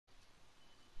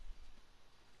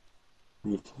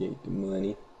Appreciate the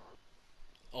money.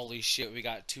 Holy shit, we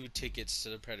got 2 tickets to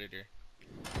the Predator.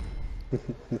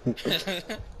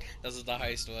 That's what the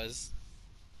heist was.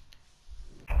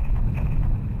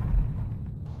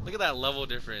 Look at that level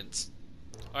difference.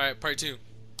 Alright, part 2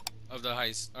 of the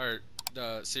heist. Or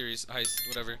the series, heist,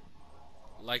 whatever.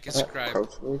 Like and subscribe.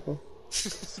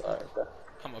 Sorry, bro.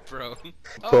 I'm a pro. Oh,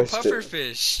 Pushed it.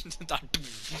 pufferfish!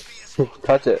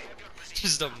 Touch it.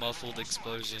 Just a muffled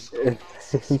explosion.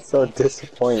 It's so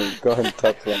disappointing. Go ahead and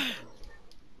touch them.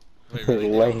 Wait, really?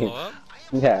 They don't blow up?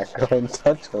 Yeah, go ahead and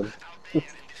touch them. Wait,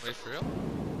 for real?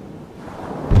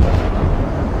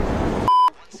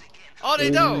 Oh, they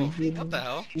don't! What the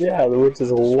hell? Yeah, which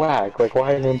is whack. Like,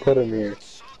 why even put them here?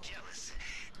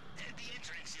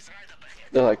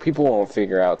 They're like, people won't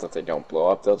figure out that they don't blow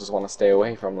up. They'll just want to stay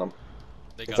away from them.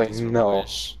 They It's got like, these from no.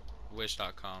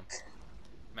 Wish.com.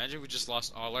 Imagine we just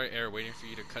lost all our air waiting for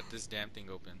you to cut this damn thing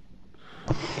open.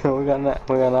 we got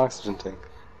an oxygen tank.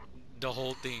 The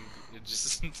whole thing,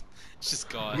 it's just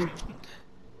gone.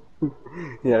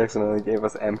 He accidentally gave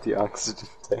us empty oxygen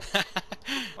tank.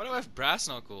 Why do I have brass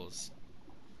knuckles?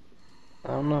 I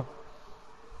don't know.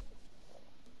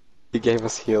 He gave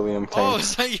us helium tank. Oh,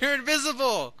 so you're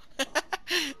invisible!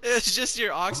 It's just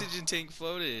your oxygen tank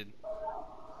floated.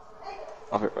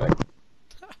 I'll be right back.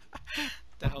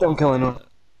 The hell Don't was kill that? anyone.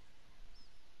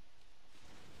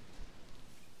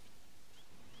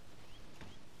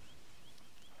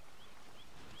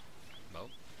 Nope.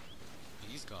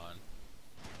 He's gone.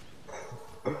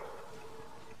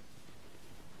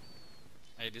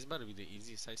 Hey, this is about to be the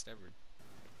easiest heist ever.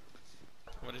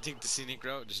 I'm gonna take the scenic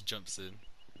route, just jumps in.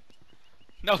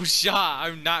 No shot!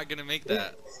 I'm not gonna make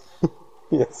that.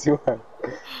 Yes, you are.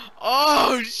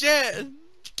 Oh shit!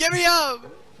 Get me up!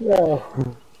 No.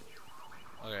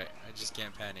 Okay, I just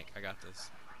can't panic. I got this.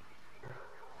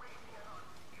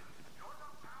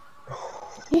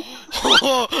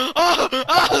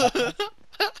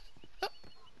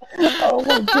 Oh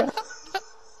my god.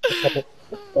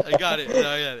 I got it. No, I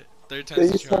got it. Third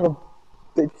time's the charm.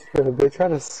 They try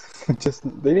to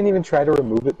they didn't even try to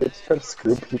remove it. They just try to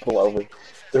screw people over.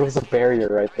 There was a barrier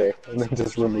right there, and they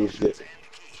just removed it.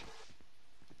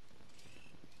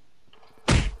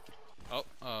 Oh,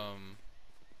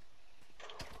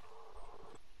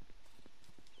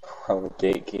 Oh,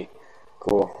 gate key.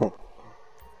 Cool.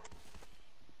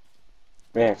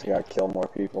 We actually gotta kill more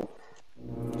people.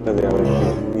 Because they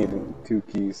only needed 2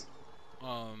 keys.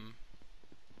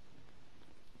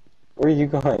 Where are you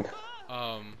going?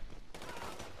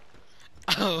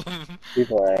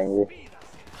 People are angry.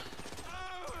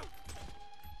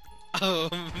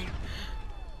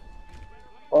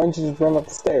 Why don't you just run up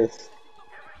the stairs?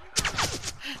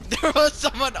 There was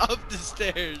someone up the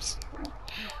stairs.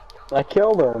 I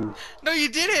killed him. No, you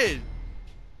didn't.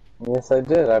 Yes, I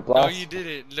did. I No, blasted. you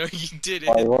didn't. No, you Why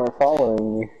didn't. you weren't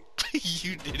following me?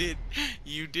 You didn't.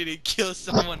 You didn't kill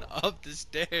someone up the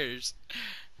stairs.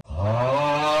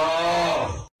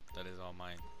 That is all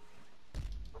mine.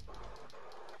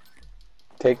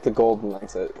 Take the gold and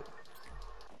that's it.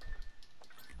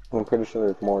 I'm pretty sure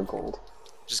there's more gold.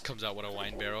 Just comes out with a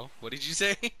wine barrel. What did you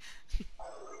say?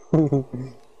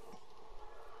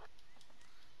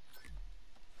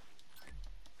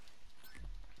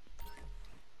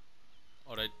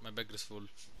 Alright, my bag is full.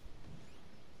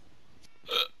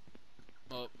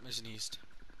 Oh, mission east.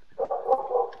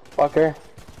 Fucker.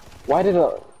 Why did I...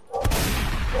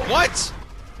 What?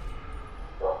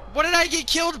 What did I get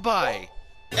killed by?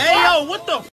 Hey yo, what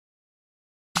the f?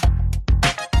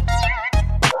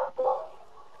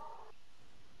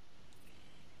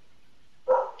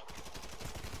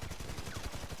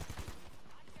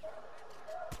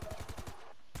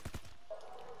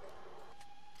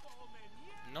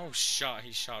 No shot,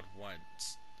 he shot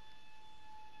once.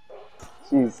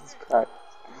 Jesus Christ.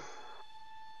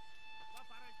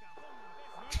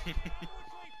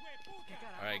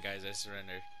 Alright guys, I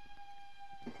surrender.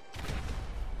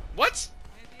 What?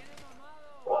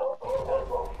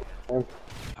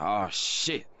 Oh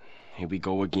shit. Here we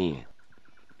go again.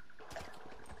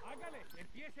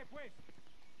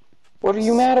 What are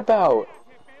you mad about?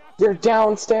 You're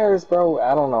downstairs, bro.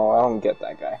 I don't know. I don't get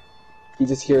that guy. He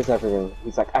just hears everything.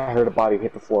 He's like, I heard a body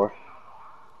hit the floor.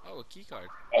 Oh, a keycard.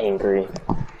 Angry.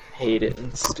 Hate it.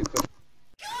 It's stupid.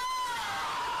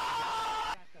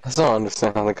 I still don't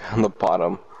understand how the guy on the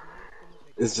bottom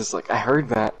is just like, I heard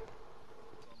that.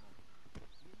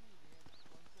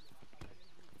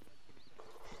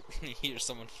 You hear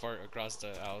someone fart across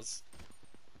the house.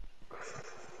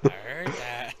 I heard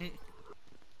that.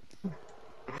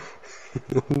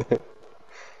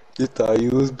 You thought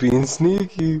you was being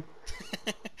sneaky.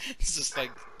 It's just like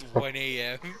 1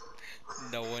 AM.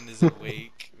 No one is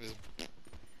awake.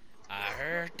 I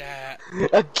heard that.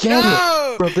 Again!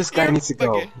 No! Bro, this guy You're needs to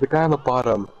go. fucking... The guy on the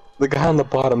bottom. The guy on the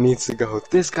bottom needs to go.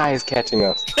 This guy is catching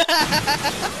us.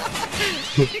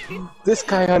 This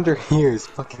guy under here is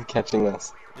fucking catching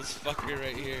us. This fucker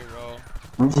right here, bro.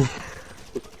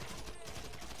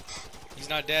 He's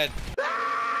not dead.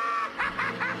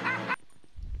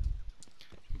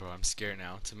 Bro, I'm scared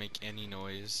now to make any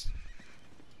noise.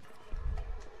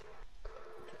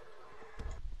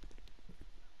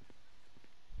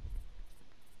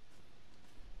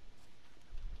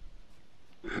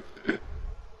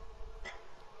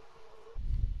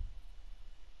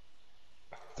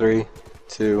 Three,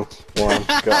 2, 1,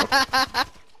 go.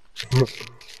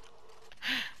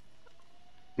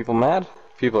 People mad?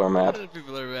 People are mad.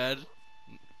 People are mad.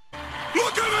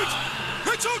 Look at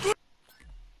it! It's ugly!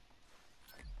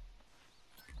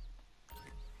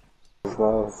 That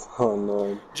was so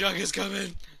annoying. Jug is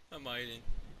coming! I'm hiding.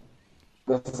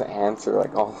 That doesn't answer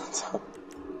like all the time.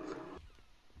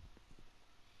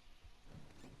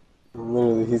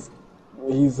 Literally, he's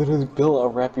literally built a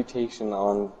reputation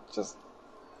on just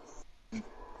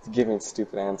giving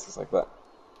stupid answers like that.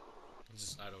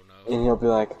 I don't know. And he'll be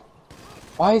like,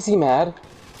 why is he mad?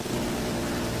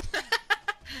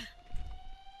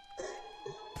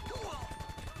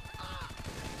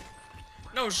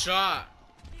 No shot!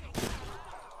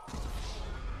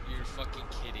 You're fucking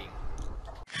kidding.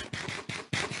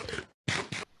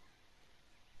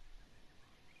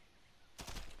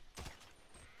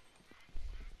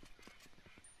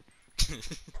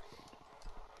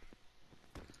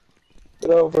 Get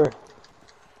over.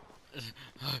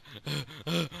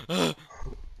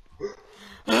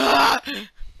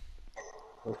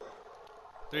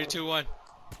 3, 2, 1.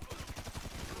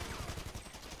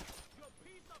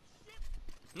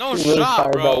 No He really shot,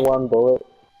 fired bro. that one bullet.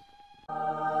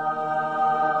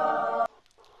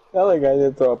 The other guy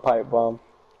did throw a pipe bomb.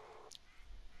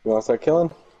 You wanna start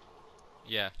killing?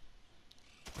 Yeah.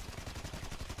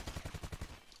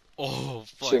 Oh,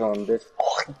 fuck. Shit on him, bitch.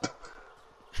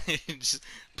 He just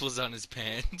pulls down his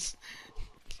pants.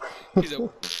 He's like,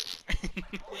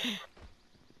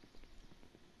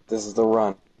 This is the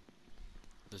run,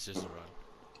 this is a run.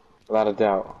 without a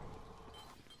doubt.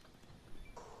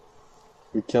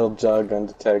 We killed Jug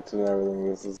undetected and everything.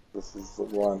 This is the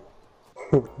one.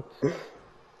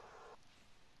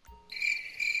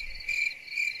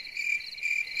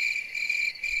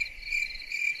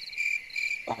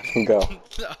 Go.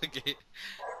 Okay.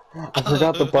 I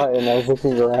forgot the button. I was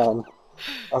looking around.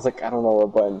 I was like, I don't know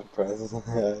what button to press.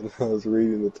 I was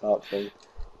reading the top thing.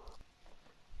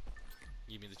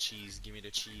 Give me the cheese. Give me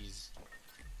the cheese.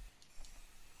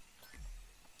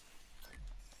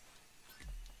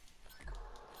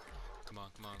 Come on,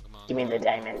 come on, come on. Give me the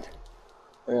diamond.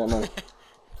 I got money.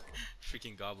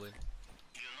 Freaking goblin.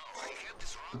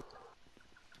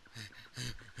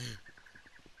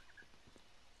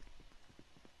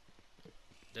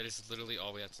 That is literally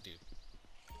all we have to do.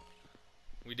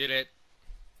 We did it.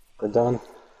 We're done.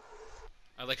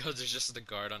 I like how there's just the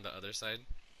guard on the other side.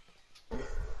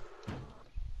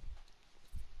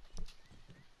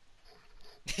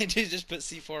 Did you just put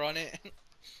C4 on it?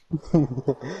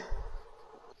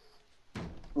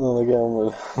 Oh, look at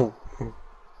them.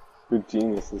 We're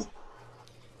geniuses.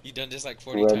 You done this like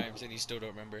 40 Red. times and you still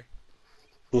don't remember.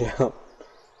 Yeah.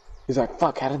 He's like,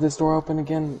 fuck, how did this door open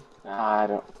again? I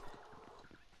don't.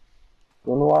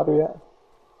 You in the water yet?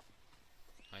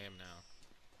 I am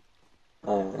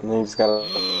now. And then you just gotta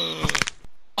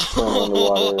swim in the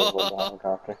water with a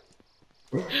helicopter.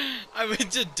 I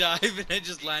went to dive and I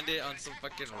just landed on some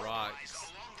fucking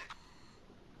rocks.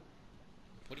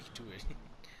 What are you doing?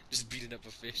 Just beating up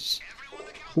a fish.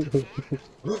 You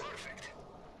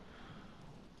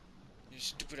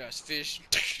stupid ass fish.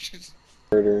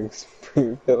 Murdering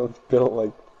Springfield built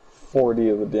like 40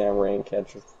 of the damn rain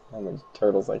catchers. How many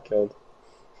turtles I killed.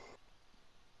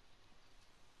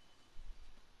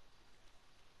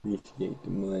 Appreciate the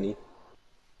money.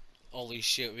 Holy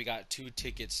shit, we got 2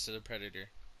 tickets to the Predator.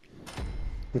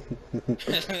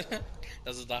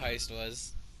 That's what the heist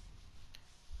was.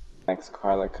 Next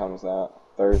car that comes out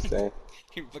Thursday.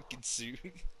 Your fucking suit.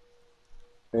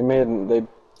 They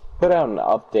put out an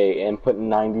update and put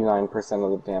 99%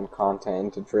 of the damn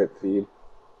content into drip feed.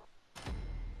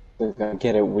 They're gonna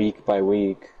get it week by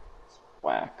week. It's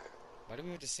whack. Why do we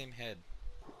have the same head?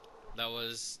 That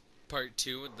was part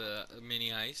 2 with the mini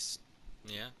heist.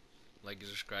 Yeah. Like and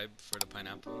subscribe for the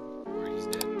pineapple, or he's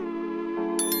dead.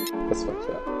 That's fucked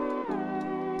up.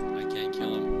 I can't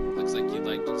kill him. Looks like you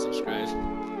liked and subscribed.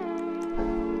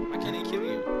 Why can't he kill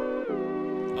you?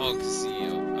 Oh, 'cause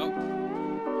CEO. Oh.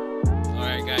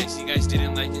 Alright, guys. guys, you guys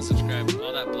didn't like and subscribe.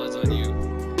 All that blood's on you.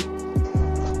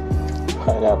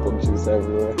 Pineapple juice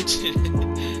everywhere.